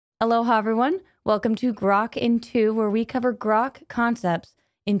Aloha everyone, welcome to GROQ in 2, where we cover GROQ concepts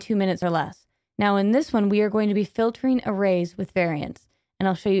in 2 minutes or less. Now in this one, we are going to be filtering arrays with variance, and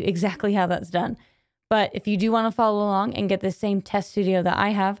I'll show you exactly how that's done. But if you do want to follow along and get the same test studio that I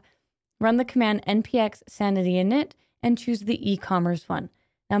have, run the command npx sanity init and choose the e-commerce one.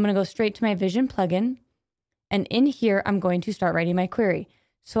 Now I'm going to go straight to my Vision plugin, and in here, I'm going to start writing my query.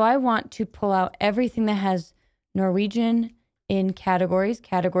 So I want to pull out everything that has Norwegian in categories.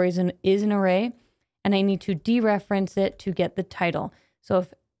 Categories is an array, and I need to dereference it to get the title. So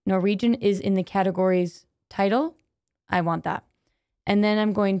if Norwegian is in the categories title, I want that. And then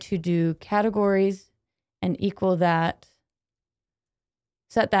I'm going to do categories and equal that,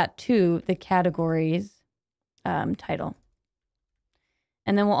 set that to the categories title.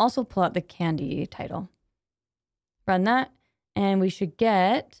 And then we'll also pull out the candy title. Run that, and we should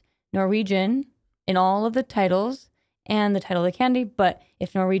get Norwegian in all of the titles and the title of the candy, but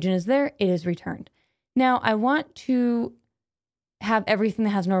if Norwegian is there, it is returned. Now, I want to have everything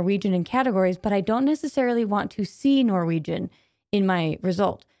that has Norwegian in categories, but I don't necessarily want to see Norwegian in my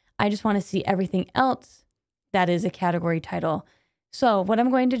result. I just want to see everything else that is a category title. So what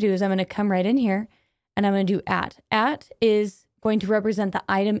I'm going to do is I'm going to come right in here, and I'm going to do @ @ is going to represent the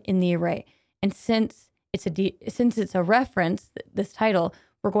item in the array. And since it's a reference, this title,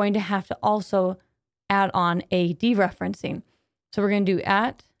 we're going to have to also add on a dereferencing. So we're going to do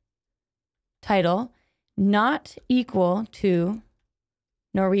 @ title not equal to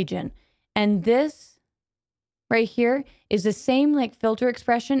Norwegian. And this right here is the same like filter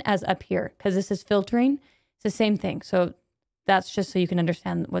expression as up here, because this is filtering. It's the same thing. So that's just so you can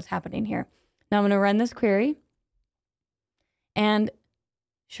understand what's happening here. Now I'm going to run this query. And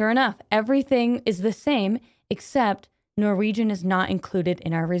sure enough, everything is the same except Norwegian is not included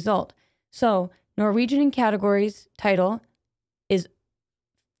in our result. So Norwegian in categories title is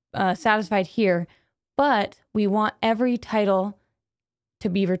satisfied here, but we want every title to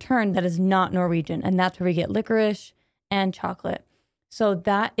be returned that is not Norwegian, and that's where we get licorice and chocolate. So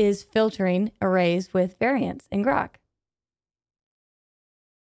that is filtering arrays with variance in GROQ.